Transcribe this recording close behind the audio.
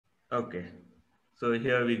Okay, so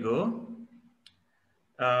here we go.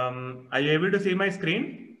 Are you able to see my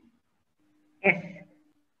screen? Yes.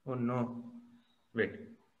 Oh no, wait.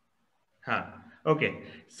 Huh. Okay,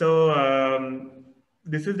 so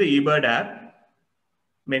this is the eBird app.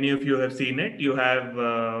 Many of you have seen it. You have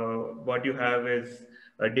what you have is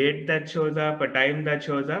a date that shows up, a time that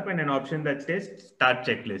shows up, and an option that says start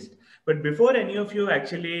checklist. But before any of you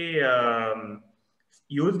actually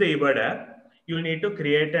use the eBird app, you need to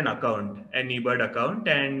create an eBird account,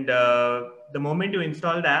 and the moment you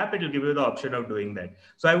install the app, it will give you the option of doing that.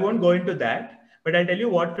 So I won't go into that, but I'll tell you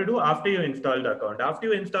what to do after you install the account. After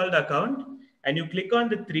you install the account, and you click on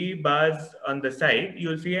the three bars on the side,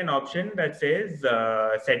 you'll see an option that says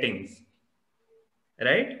settings,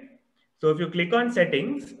 right? So if you click on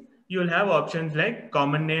settings, you'll have options like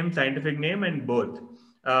common name, scientific name, and both.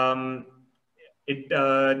 Um, it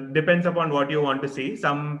depends upon what you want to see.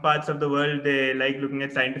 Some parts of the world, they like looking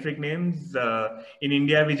at scientific names. In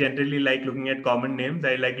India, we generally like looking at common names.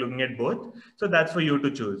 I like looking at both. So that's for you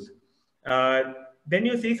to choose. Uh, then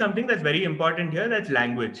you see something that's very important here, that's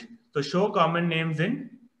language. So show common names in.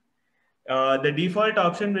 The default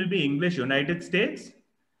option will be English United States.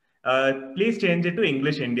 Please change it to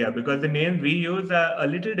English India because the names we use are a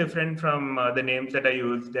little different from the names that are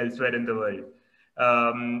used elsewhere in the world.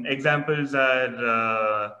 Examples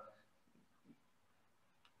are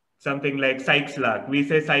something like Sykes Lark. We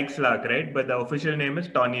say Sykes Lark, right? But the official name is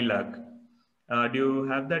Tony Lark. Do you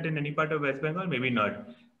have that in any part of West Bengal? Maybe not.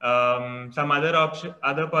 Some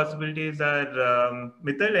other possibilities are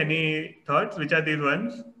Mithil. Any thoughts? Which are these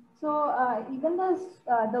ones? So even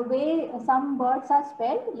the way some birds are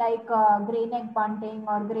spelled, like grey neck bunting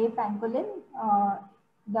or grey pangolin,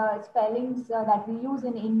 the spellings that we use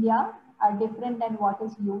in India are different than what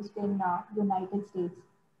is used in United States.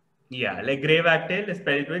 Yeah, like grey wagtail is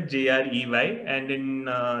spelled with Grey, and in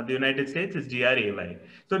the United States it's Gray.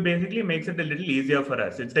 So it basically makes it a little easier for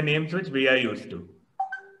us. It's the names which we are used to.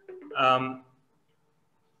 Um,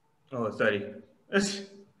 oh, sorry.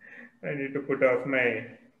 I need to put off my.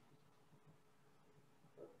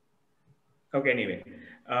 Okay, anyway.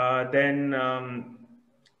 Then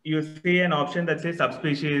you see an option that says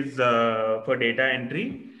subspecies for data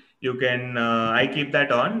entry. You can, I keep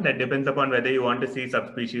that on. That depends upon whether you want to see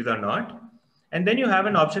subspecies or not. And then you have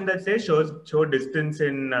an option that says show distance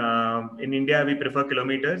in India. We prefer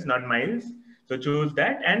kilometers, not miles. So choose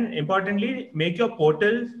that. And importantly,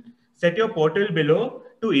 set your portal below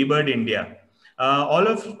to eBird India. All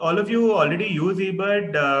of you already use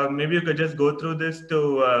eBird. Maybe you could just go through this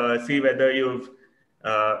to see whether you've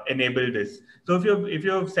enabled this. So if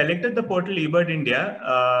you've selected the portal eBird India,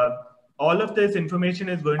 all of this information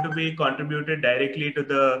is going to be contributed directly to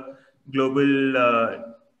the global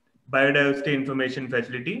biodiversity information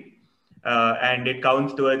facility. And it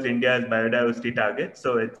counts towards India's biodiversity target.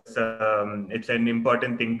 So it's an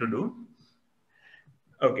important thing to do.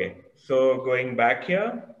 Okay, so going back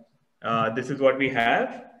here, this is what we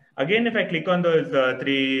have. Again, if I click on those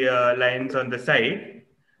three lines on the side,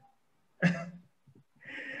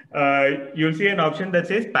 you'll see an option that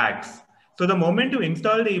says packs. So the moment you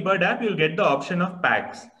install the eBird app, you'll get the option of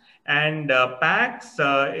packs. And packs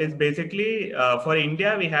is basically, for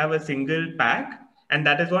India, we have a single pack, and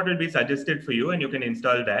that is what will be suggested for you, and you can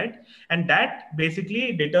install that. And that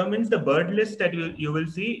basically determines the bird list that you will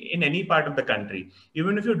see in any part of the country.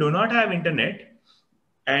 Even if you do not have internet,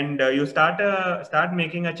 and you start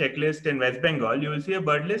making a checklist in West Bengal, you will see a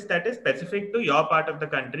bird list that is specific to your part of the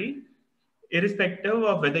country, irrespective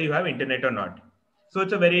of whether you have internet or not. So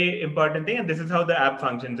it's a very important thing, and this is how the app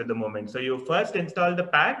functions at the moment. So you first install the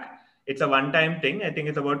pack. It's a one-time thing. I think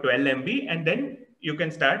it's about 12 MB, and then you can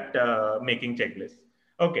start making checklists.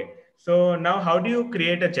 Okay. So now, how do you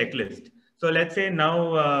create a checklist? So let's say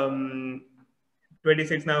now,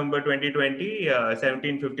 26 November 2020,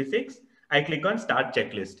 1756. I click on Start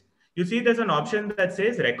Checklist. You see, there's an option that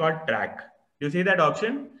says Record Track. You see that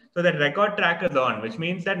option? So that record track is on, which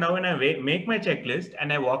means that now when I make my checklist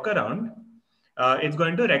and I walk around, it's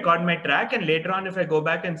going to record my track. And later on, if I go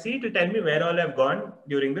back and see, it will tell me where all I've gone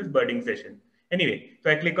during this birding session. Anyway, so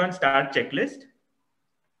I click on Start Checklist.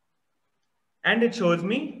 And it shows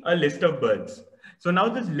me a list of birds. So now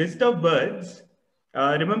this list of birds,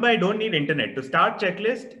 remember, I don't need internet. To start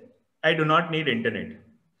checklist, I do not need internet.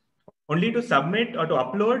 Only to submit or to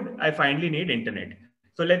upload, I finally need internet.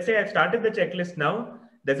 So let's say I've started the checklist now.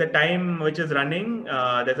 There's a time which is running.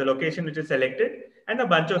 There's a location which is selected and a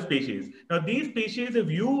bunch of species. Now these species, if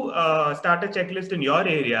you start a checklist in your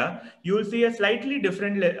area, you will see a slightly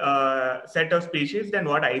different set of species than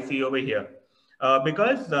what I see over here.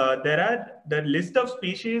 Because there are the list of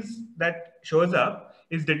species that shows up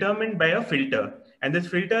is determined by a filter. And this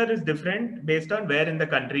filter is different based on where in the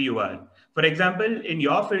country you are. For example, in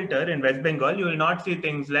your filter in West Bengal, you will not see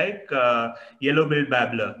things like yellow-billed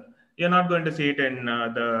babbler. You're not going to see it in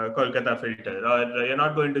the Kolkata filter, or you're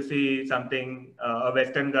not going to see something, a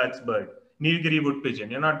Western Ghats bird, Nilgiri wood pigeon.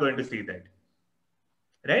 You're not going to see that,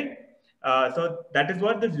 right? So that is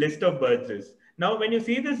what this list of birds is. Now, when you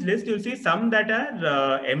see this list, you'll see some that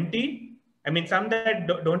are empty. I mean, some that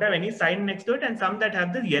don't have any sign next to it, and some that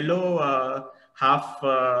have this yellow half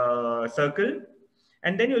circle.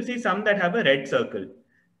 And then you'll see some that have a red circle.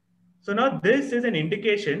 So now this is an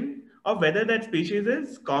indication of whether that species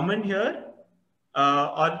is common here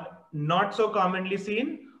or not so commonly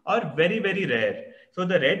seen or very, very rare. So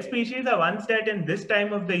the red species are ones that in this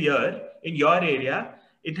time of the year in your area,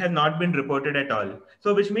 it has not been reported at all.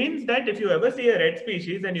 So which means that if you ever see a red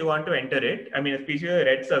species and you want to enter it, I mean a species with a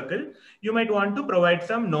red circle, you might want to provide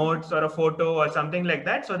some notes or a photo or something like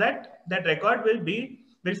that, so that that record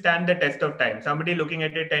will stand the test of time. Somebody looking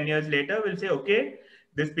at it 10 years later will say, okay,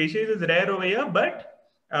 this species is rare over here, but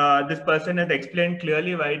this person has explained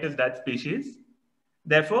clearly why it is that species.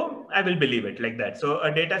 Therefore, I will believe it like that. So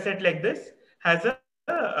a data set like this has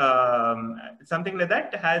something like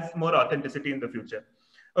that has more authenticity in the future.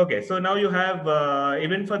 Okay, so now you have,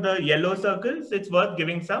 even for the yellow circles, it's worth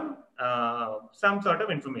giving some sort of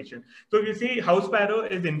information. So if you see, house sparrow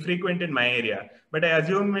is infrequent in my area, but I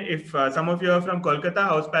assume if some of you are from Kolkata,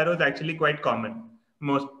 house sparrow is actually quite common,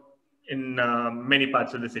 most in many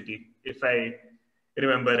parts of the city, if I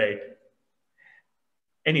remember right.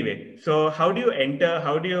 Anyway, so how do you enter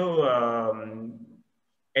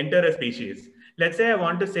a species? Let's say I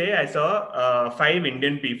want to say I saw 5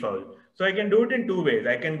 Indian peafowl. So I can do it in 2 ways.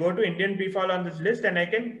 I can go to Indian peafowl on this list and I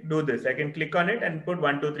can do this. I can click on it and put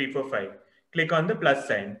 1, 2, 3, 4, 5. Click on the plus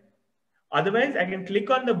sign. Otherwise, I can click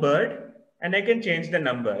on the bird and I can change the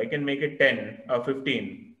number. I can make it 10 or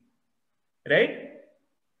 15, right?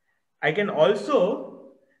 I can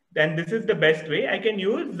also, then this is the best way, I can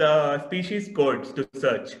use species codes to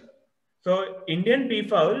search. So Indian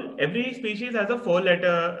peafowl, every species has a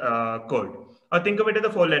 4-letter code. Or think of it as a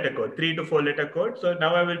 4-letter code, 3 to 4-letter code. So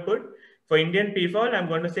now I will put, for Indian peafowl, I'm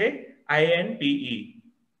going to say INPE.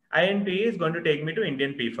 INPE is going to take me to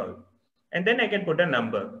Indian peafowl. And then I can put a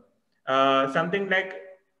number. Something like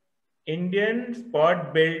Indian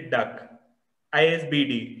spot-billed duck,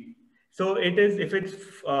 ISBD. So it is, if it's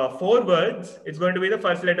 4 words, it's going to be the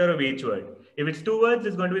first letter of each word. If it's 2 words,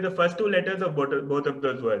 it's going to be the first 2 letters of both of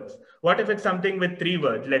those words. What if it's something with 3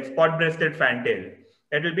 words, like spot-breasted fantail?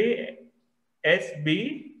 That will be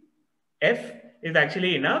SBF is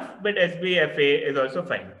actually enough, but SBFA is also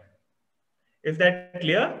fine. Is that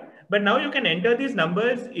clear? But now you can enter these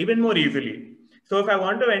numbers even more easily. So if I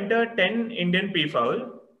want to enter 10 Indian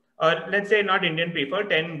peafowl, or let's say not Indian peafowl,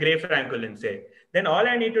 10 grey francolin, say, then all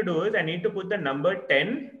I need to do is I need to put the number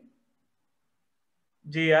 10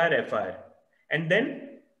 GRFR. And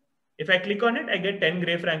then if I click on it, I get 10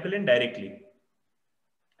 grey francolin directly.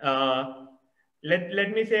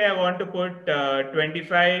 Let me say I want to put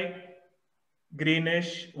 25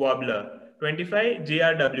 greenish wobbler, 25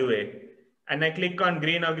 GRWA. And I click on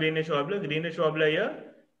green or greenish wobbler here,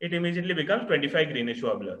 it immediately becomes 25 greenish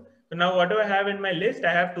wobbler. So now what do I have in my list?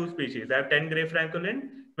 I have 2 species. I have 10 grey francolin,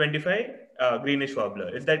 25 greenish wobbler.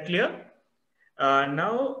 Is that clear?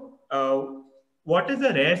 Now, what is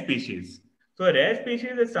a rare species? So a rare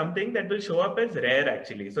species is something that will show up as rare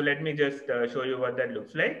actually. So let me just show you what that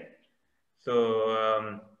looks like.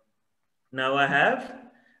 So now I have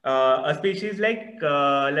a species like,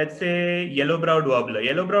 let's say, yellow-browed wobbler.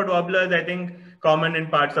 Yellow-browed wobbler is, I think, common in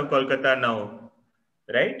parts of Kolkata now,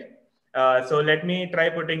 right? So let me try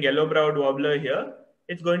putting yellow-browed wobbler here.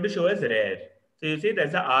 It's going to show as rare. So you see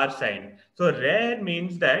there's a R sign. So rare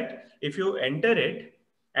means that if you enter it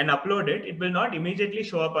and upload it, it will not immediately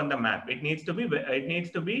show up on the map. It needs to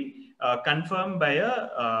be confirmed by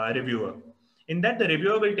a reviewer. In that, the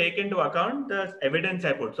reviewer will take into account the evidence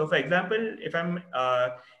I put. So for example,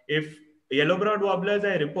 if yellow-browed wobblers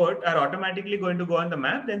I report are automatically going to go on the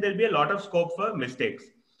map, then there'll be a lot of scope for mistakes.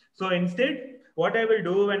 So instead, what I will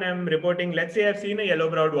do when I'm reporting, let's say I've seen a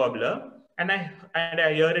yellow-browed wobbler and I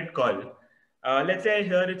hear it call. Let's say I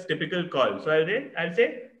hear its typical call. So I'll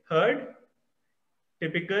say heard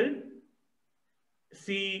typical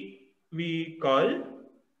CV call.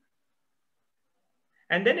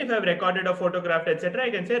 And then if I've recorded or photographed, etc., I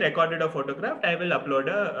can say recorded or photographed. I will upload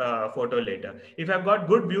a photo later. If I've got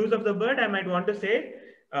good views of the bird, I might want to say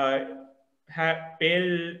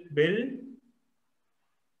pale bill,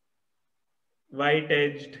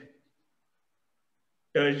 white-edged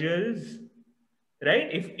tergials, right?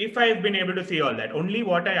 If I've been able to see all that, only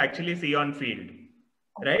what I actually see on field,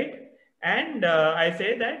 right? And I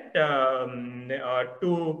say that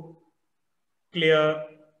two clear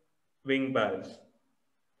wing bars.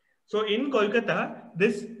 So in Kolkata,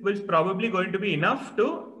 this was probably going to be enough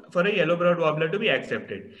for a yellow-browed warbler to be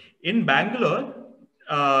accepted. In Bangalore,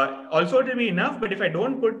 also it will be enough, but if I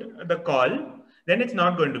don't put the call, then it's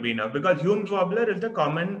not going to be enough because Hume's warbler is the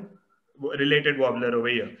common related warbler over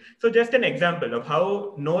here. So just an example of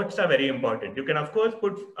how notes are very important. You can of course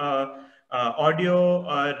put audio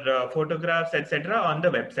or photographs, etc., on the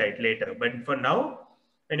website later. But for now,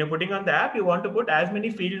 when you're putting on the app, you want to put as many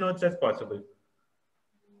field notes as possible.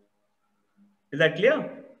 Is that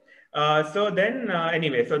clear? So then,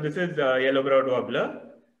 anyway, so this is yellow-browed warbler,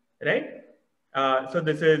 right? So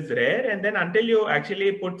this is rare, and then until you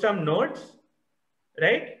actually put some notes,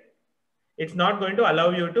 right? It's not going to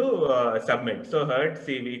allow you to submit. So herd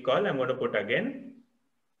CV call, I'm going to put again.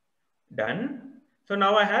 Done. So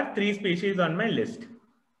now I have 3 species on my list.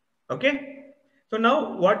 Okay. So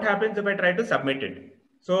now what happens if I try to submit it?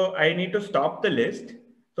 So I need to stop the list.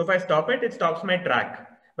 So if I stop it, it stops my track.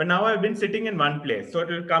 But now I've been sitting in one place. So it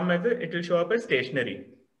will come as it will show up as stationary,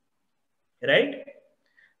 right?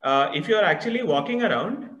 If you're actually walking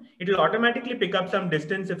around, it will automatically pick up some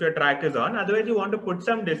distance if your track is on. Otherwise, you want to put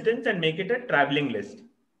some distance and make it a traveling list.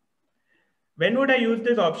 When would I use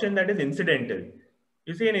this option that is incidental?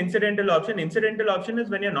 You see an incidental option. Incidental option is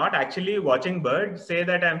when you're not actually watching birds. Say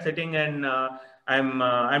that I'm sitting and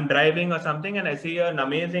I'm driving or something, and I see an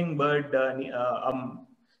amazing bird,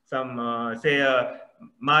 say a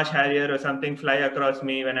marsh harrier or something fly across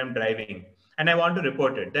me when I'm driving, and I want to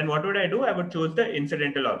report it. Then what would I do? I would choose the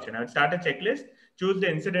incidental option. I would start a checklist, choose the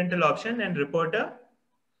incidental option, and report a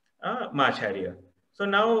marsh harrier. So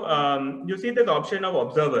now you see this option of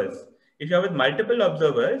observers. If you have with multiple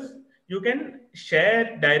observers, you can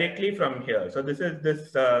share directly from here. So this is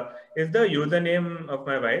the username of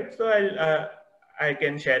my wife. So I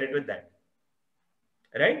can share it with that,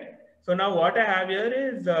 right? So now what I have here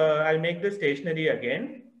is I'll make this stationary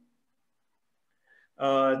again.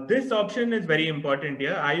 This option is very important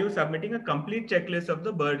here. Are you submitting a complete checklist of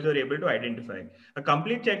the birds you're able to identify? A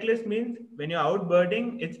complete checklist means when you're out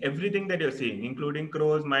birding, it's everything that you're seeing, including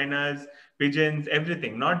crows, miners, pigeons,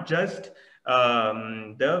 everything, not just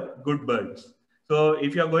the good birds. So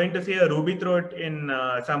if you're going to see a ruby throat in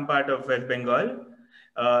some part of West Bengal,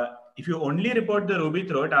 if you only report the ruby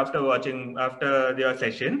throat after your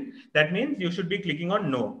session, that means you should be clicking on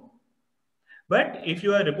no. But if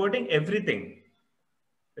you are reporting everything,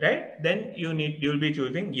 right, then you'll be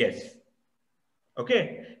choosing yes.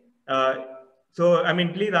 Okay. So I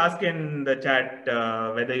mean, please ask in the chat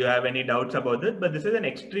whether you have any doubts about this, but this is an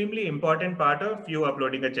extremely important part of you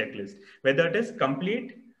uploading a checklist, whether it is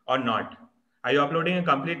complete or not. Are you uploading a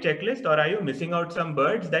complete checklist, or are you missing out some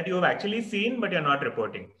birds that you have actually seen but you're not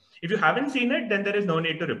reporting? If you haven't seen it, then there is no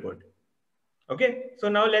need to report. Okay, so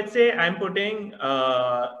now let's say I'm putting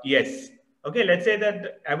yes. Okay, let's say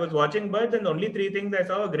that I was watching birds and only 3 things I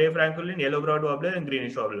saw: gray francolin, yellow-browed warbler, and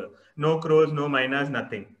greenish warbler. No crows, no miners,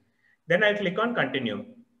 nothing. Then I click on continue.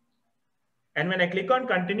 And when I click on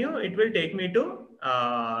continue, it will take me to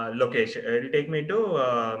location. It will take me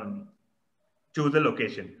to choose a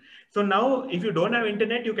location. So now if you don't have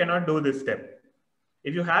internet, you cannot do this step.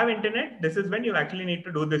 If you have internet, this is when you actually need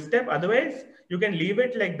to do this step. Otherwise, you can leave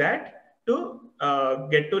it like that to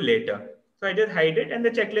get to later. So I just hide it, and the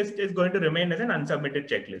checklist is going to remain as an unsubmitted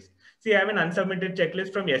checklist. See, I have an unsubmitted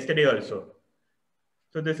checklist from yesterday also.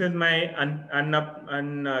 So this is my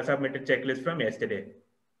unsubmitted checklist from yesterday.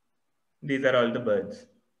 These are all the birds.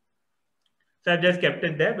 So I've just kept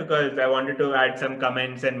it there because I wanted to add some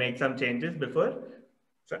comments and make some changes before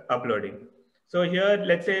uploading. So here,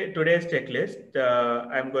 let's say today's checklist,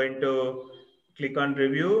 I'm going to click on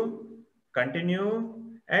review, continue,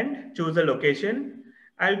 and choose a location.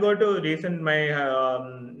 I'll go to recent, my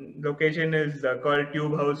location is called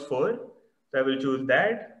Tube House 4. So I will choose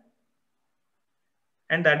that.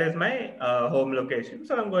 And that is my home location.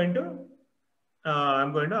 So I'm going to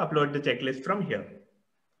upload the checklist from here.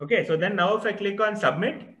 Okay, so then now if I click on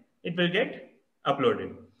submit, it will get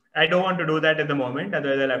uploaded. I don't want to do that at the moment,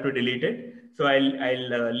 otherwise I'll have to delete it. So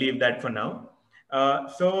I'll leave that for now.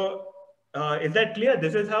 Is that clear?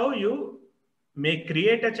 This is how you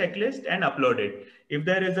create a checklist and upload it. If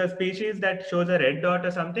there is a species that shows a red dot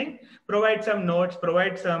or something, provide some notes,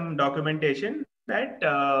 provide some documentation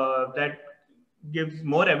that gives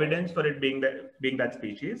more evidence for it being that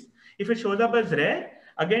species. If it shows up as rare,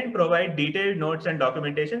 again, provide detailed notes and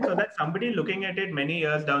documentation so that somebody looking at it many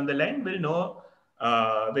years down the line will know,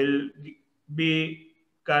 will be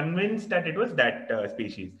convinced that it was that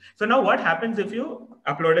species. So now what happens if you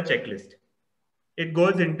upload a checklist? It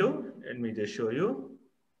goes into, let me just show you.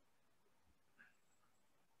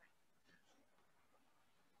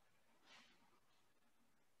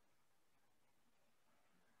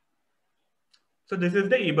 So this is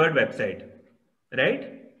the eBird website,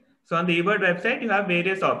 right? So on the eBird website, you have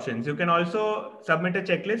various options. You can also submit a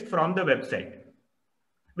checklist from the website,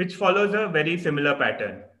 which follows a very similar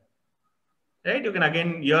pattern, right? You can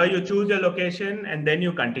again, here you choose your location and then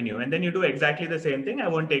you continue and then you do exactly the same thing. I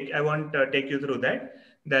won't take you through that.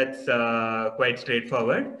 That's quite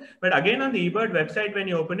straightforward. But again, on the eBird website, when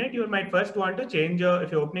you open it, you might first want to change your,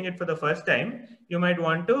 if you're opening it for the first time, you might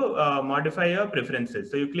want to modify your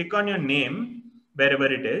preferences. So you click on your name, wherever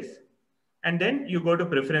it is, and then you go to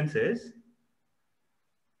preferences.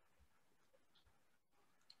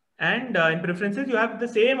 And in preferences, you have the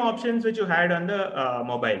same options which you had on the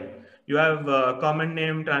mobile. You have common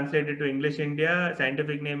name translated to English India,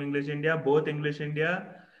 scientific name English India, both English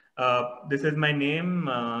India. This is my name,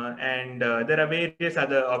 and there are various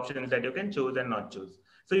other options that you can choose and not choose.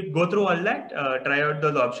 So you go through all that, try out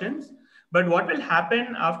those options. But what will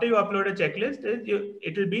happen after you upload a checklist is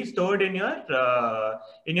it will be stored in your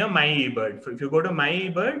My eBird. If you go to My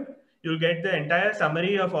eBird, you'll get the entire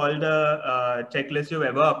summary of all the checklists you've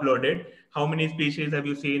ever uploaded. How many species have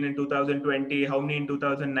you seen in 2020? How many in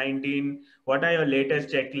 2019? What are your latest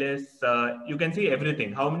checklists? You can see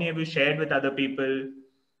everything. How many have you shared with other people?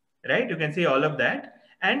 Right? You can see all of that.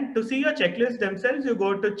 And to see your checklists themselves, you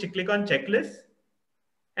go to click on checklists.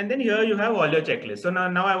 And then here you have all your checklists. So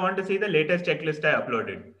now I want to see the latest checklist I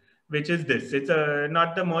uploaded, which is this. It's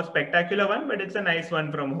not the most spectacular one, but it's a nice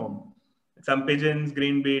one from home. Some pigeons,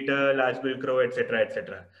 green beetle, large bill crow, etc.,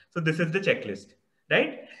 etc. So this is the checklist,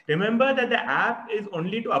 right? Remember that the app is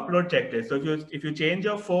only to upload checklists. So if you change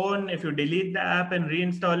your phone, if you delete the app and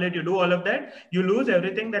reinstall it, you do all of that, you lose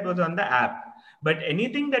everything that was on the app. But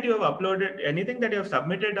anything that you have uploaded, anything that you have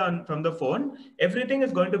submitted on from the phone, everything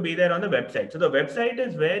is going to be there on the website. So the website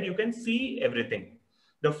is where you can see everything.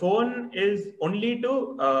 The phone is only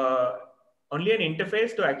only an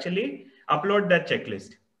interface to actually upload that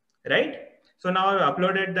checklist, right? So now I've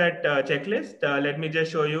uploaded that checklist. Let me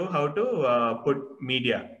just show you how to put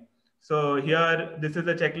media. So here, this is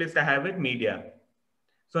the checklist I have with media.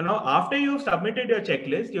 So now after you've submitted your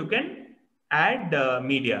checklist, you can add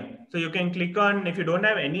media. So you can click on, if you don't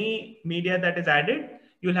have any media that is added,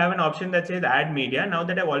 you'll have an option that says add media. Now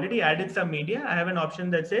that I've already added some media, I have an option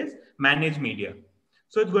that says manage media.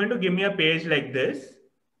 So it's going to give me a page like this.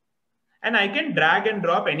 And I can drag and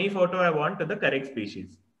drop any photo I want to the correct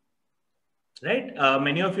species. Right?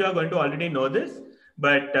 Many of you are going to already know this,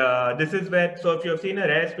 but this is where, so if you've seen a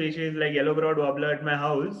rare species like yellow-browed warbler at my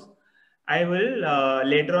house, I will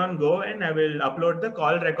later on go and I will upload the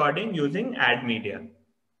call recording using add media.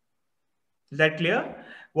 Is that clear?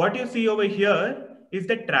 What you see over here is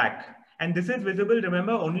the track, and this is visible,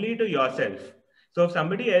 remember, only to yourself. So if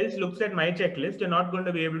somebody else looks at my checklist, you're not going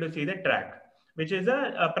to be able to see the track, which is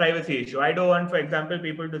a privacy issue. I don't want, for example,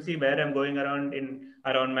 people to see where I'm going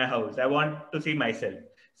around my house. I want to see myself.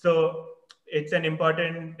 So it's an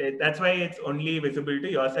important, that's why it's only visible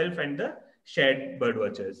to yourself and the shared bird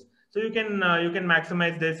watchers. So you can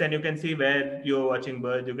maximize this and you can see where you're watching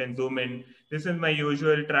birds. You can zoom in. This is my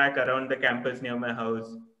usual track around the campus near my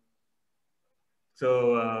house.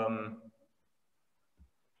 So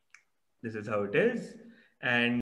this is how it is. And